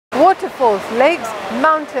waterfalls, lakes,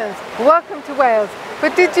 mountains. Welcome to Wales.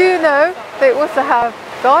 But did you know they also have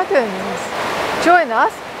gardens? Join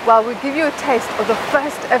us while we give you a taste of the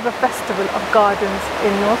first ever festival of gardens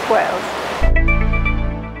in North Wales.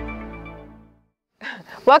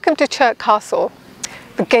 Welcome to Chirk Castle,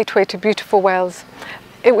 the gateway to beautiful Wales.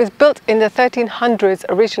 It was built in the 1300s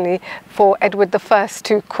originally for Edward I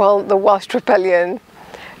to quell the Welsh Rebellion.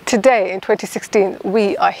 Today, in 2016,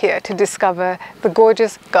 we are here to discover the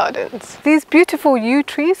gorgeous gardens. These beautiful yew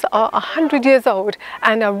trees are 100 years old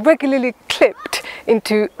and are regularly clipped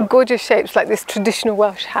into gorgeous shapes like this traditional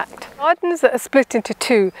Welsh hat. Gardens are split into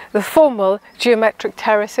two, the formal geometric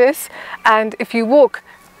terraces, and if you walk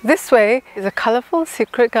this way is a colourful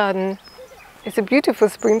secret garden. It's a beautiful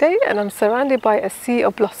spring day and I'm surrounded by a sea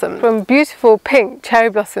of blossoms. From beautiful pink cherry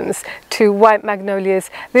blossoms to white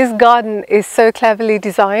magnolias, this garden is so cleverly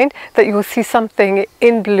designed that you will see something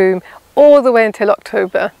in bloom all the way until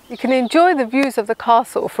October. You can enjoy the views of the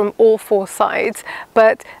castle from all four sides,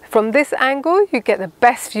 but from this angle you get the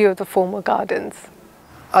best view of the formal gardens.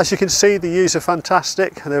 As you can see, the yews are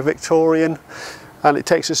fantastic and they're Victorian. And it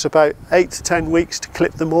takes us about 8 to 10 weeks to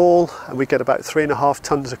clip them all, and we get about 3.5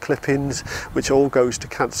 tons of clippings, which all goes to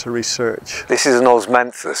cancer research. This is an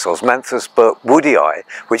Osmanthus woodii,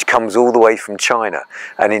 which comes all the way from China,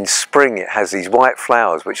 and in spring it has these white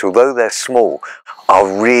flowers which, although they're small, are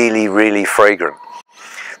really fragrant.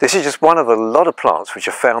 This is just one of a lot of plants which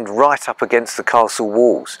are found right up against the castle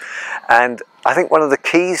walls, and I think one of the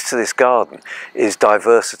keys to this garden is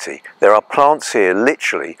diversity. There are plants here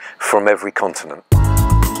literally from every continent.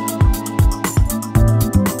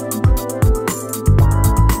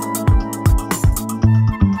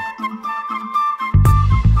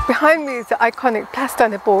 Behind me is the iconic Plas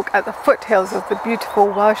Tan y Bwlch at the foothills of the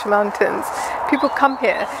beautiful Welsh mountains. People come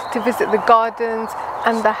here to visit the gardens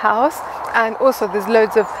and the house, and also there's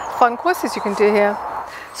loads of fun courses you can do here.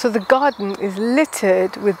 So the garden is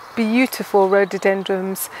littered with beautiful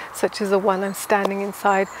rhododendrons, such as the one I'm standing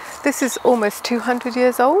inside. This is almost 200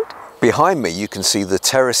 years old. Behind me you can see the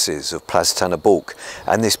terraces of Plas Tan y Bwlch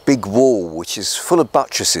and this big wall which is full of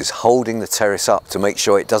buttresses holding the terrace up to make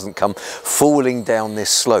sure it doesn't come falling down this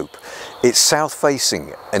slope. It's south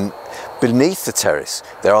facing, and beneath the terrace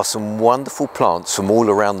there are some wonderful plants from all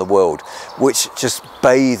around the world which just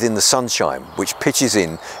bathe in the sunshine, which pitches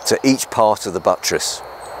in to each part of the buttress.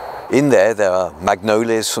 In there are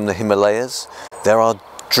magnolias from the Himalayas, there are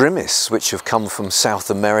Drimys which have come from South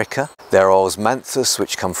America, there are Osmanthus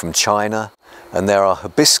which come from China, and there are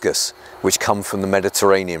hibiscus which come from the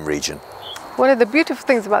Mediterranean region. One of the beautiful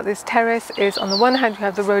things about this terrace is on the one hand you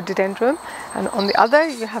have the rhododendron and on the other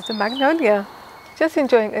you have the magnolia. Just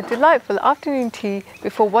enjoying a delightful afternoon tea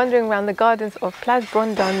before wandering around the gardens of Plas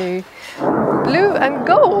Brondanw. Blue and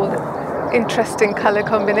gold, interesting colour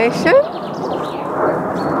combination.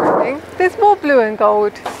 There's more blue and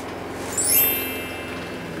gold.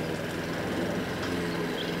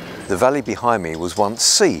 The valley behind me was once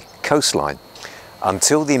sea, coastline.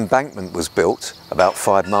 Until the embankment was built, about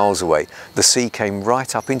 5 miles away, the sea came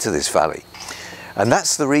right up into this valley. And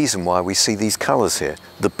that's the reason why we see these colours here,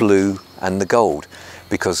 the blue and the gold,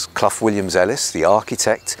 because Clough Williams-Ellis, the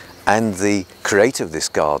architect and the creator of this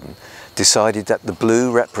garden, decided that the blue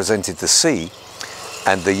represented the sea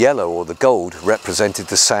and the yellow or the gold represented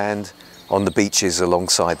the sand on the beaches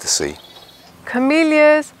alongside the sea.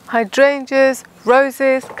 Camellias, hydrangeas,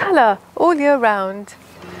 roses, colour all year round.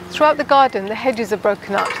 Throughout the garden the hedges are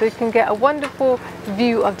broken up so you can get a wonderful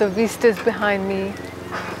view of the vistas behind me.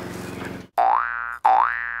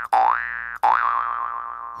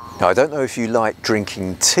 Now, I don't know if you like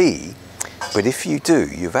drinking tea, but if you do,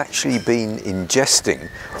 you've actually been ingesting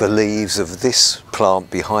the leaves of this plant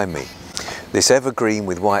behind me. This evergreen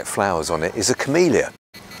with white flowers on it is a camellia.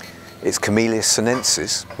 It's Camellia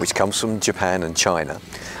sinensis, which comes from Japan and China.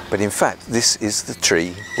 But in fact, this is the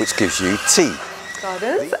tree which gives you tea.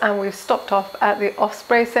 Gardens, and we've stopped off at the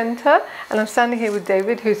Osprey Centre, and I'm standing here with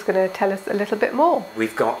David, who's going to tell us a little bit more.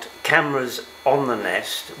 We've got cameras on the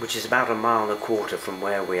nest, which is about 1.25 miles from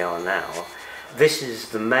where we are now. This is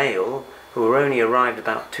the male, who only arrived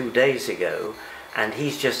about 2 days ago, and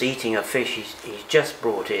he's just eating a fish he's just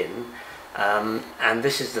brought in. And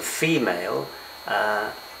this is the female,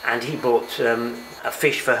 and he brought a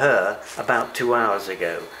fish for her about 2 hours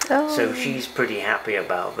ago. Oh. So she's pretty happy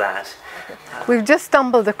about that. We've just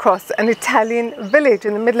stumbled across an Italian village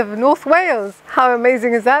in the middle of North Wales. How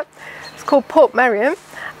amazing is that? It's called Port Meirion,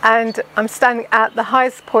 and I'm standing at the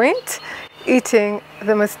highest point eating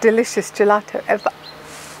the most delicious gelato ever.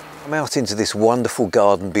 I'm out into this wonderful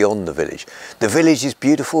garden beyond the village. The village is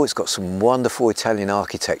beautiful, it's got some wonderful Italian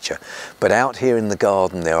architecture, but out here in the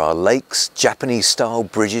garden there are lakes, Japanese style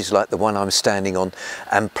bridges like the one I'm standing on,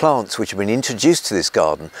 and plants which have been introduced to this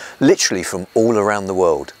garden literally from all around the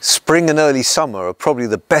world. Spring and early summer are probably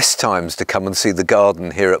the best times to come and see the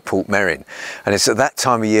garden here at Meirion, and it's at that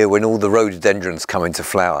time of year when all the rhododendrons come into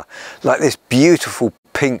flower, like this beautiful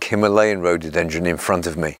pink Himalayan rhododendron in front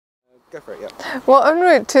of me. Go for it, yeah. Well, en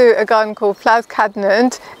route to a garden called Plas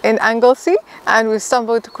Cadnant in Anglesey, and we've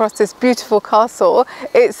stumbled across this beautiful castle.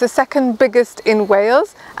 It's the second biggest in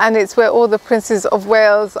Wales, and it's where all the princes of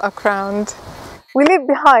Wales are crowned. We leave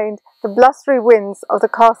behind the blustery winds of the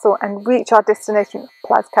castle and reach our destination,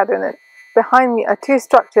 Plas Cadnant. Behind me are two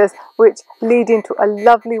structures which lead into a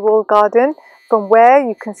lovely walled garden, from where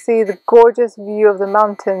you can see the gorgeous view of the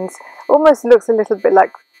mountains. Almost looks a little bit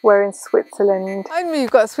like we're in Switzerland. Behind me you've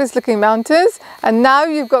got Swiss looking mountains, and now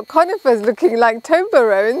you've got conifers looking like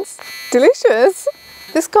Toblerones. Delicious!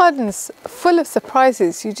 This garden's full of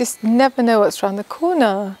surprises. You just never know what's around the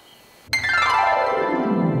corner.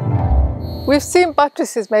 We've seen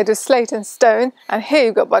buttresses made of slate and stone, and here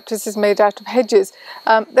you've got buttresses made out of hedges.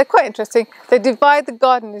 They're quite interesting. They divide the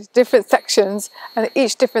garden into different sections, and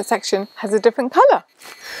each different section has a different colour.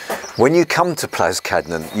 When you come to Plas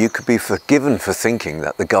Cadnant, you could be forgiven for thinking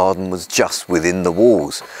that the garden was just within the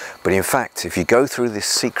walls. But in fact, if you go through this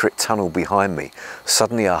secret tunnel behind me,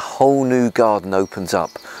 suddenly a whole new garden opens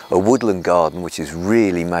up, a woodland garden which is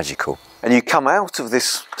really magical. And you come out of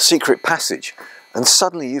this secret passage, and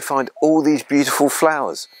suddenly you find all these beautiful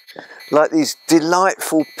flowers, like these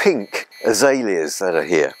delightful pink azaleas that are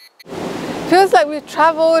here. Feels like we've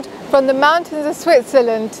travelled from the mountains of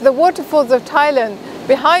Switzerland to the waterfalls of Thailand.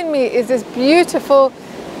 Behind me is this beautiful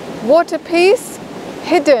water piece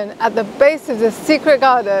hidden at the base of the secret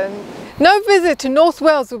garden. No visit to North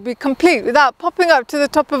Wales would be complete without popping up to the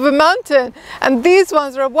top of a mountain, and these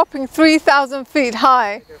ones are a whopping 3,000 feet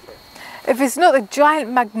high. If it's not the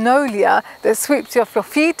giant magnolia that sweeps you off your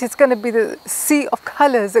feet, it's going to be the sea of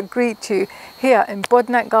colours that greet you here in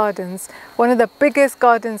Bodnant Gardens, one of the biggest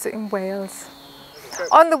gardens in Wales.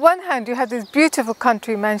 On the one hand you have this beautiful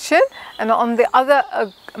country mansion, and on the other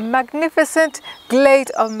a magnificent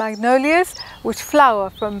glade of magnolias which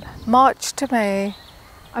flower from March to May.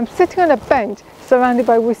 I'm sitting on a bench surrounded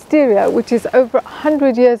by wisteria, which is over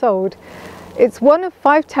 100 years old. It's one of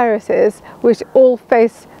 5 terraces which all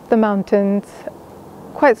face the mountains.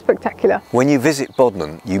 Quite spectacular. When you visit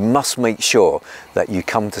Bodnant, you must make sure that you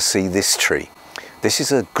come to see this tree. This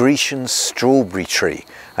is a Grecian strawberry tree,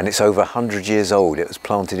 and it's over 100 years old. It was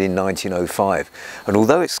planted in 1905, and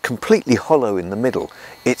although it's completely hollow in the middle,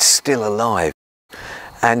 it's still alive.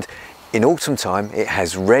 And in autumn time it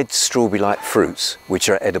has red strawberry-like fruits which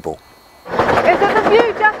are edible. Isn't the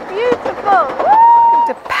view just beautiful?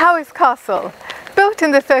 Welcome to Powis Castle. Built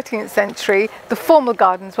in the 13th century, the formal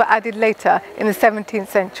gardens were added later in the 17th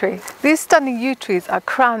century. These stunning yew trees are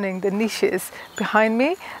crowning the niches behind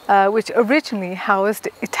me, which originally housed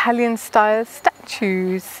Italian-style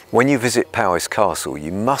statues. When you visit Powis Castle,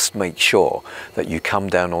 you must make sure that you come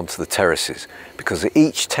down onto the terraces, because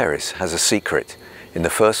each terrace has a secret. In the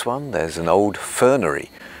first one, there's an old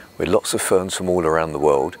fernery with lots of ferns from all around the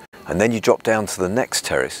world, and then you drop down to the next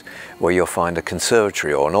terrace where you'll find a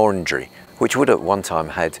conservatory or an orangery, which would at one time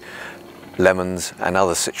had lemons and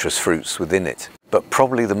other citrus fruits within it. But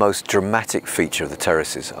probably the most dramatic feature of the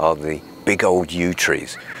terraces are the big old yew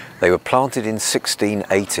trees. They were planted in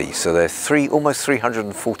 1680, so they're almost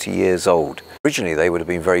 340 years old. Originally they would have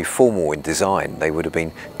been very formal in design. They would have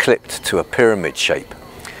been clipped to a pyramid shape.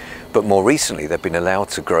 But more recently they've been allowed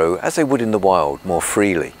to grow as they would in the wild, more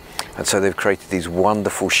freely. And so they've created these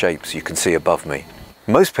wonderful shapes you can see above me.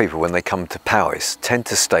 Most people, when they come to Powis, tend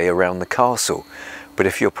to stay around the castle, but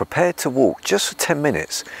if you're prepared to walk just for 10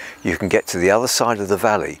 minutes, you can get to the other side of the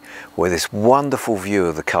valley where this wonderful view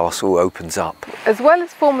of the castle opens up. As well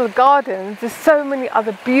as formal gardens, there's so many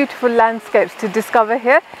other beautiful landscapes to discover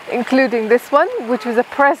here, including this one, which was a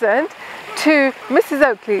present to Mrs.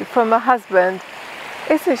 Oakley from her husband.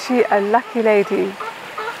 Isn't she a lucky lady?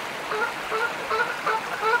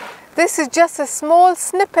 This is just a small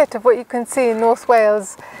snippet of what you can see in North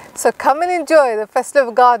Wales, so come and enjoy the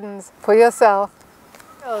Festival Gardens for yourself.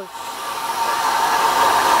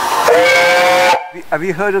 Have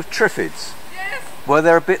you heard of triffids? Yes. Well,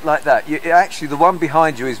 they're a bit like that. Actually, the one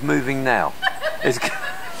behind you is moving now.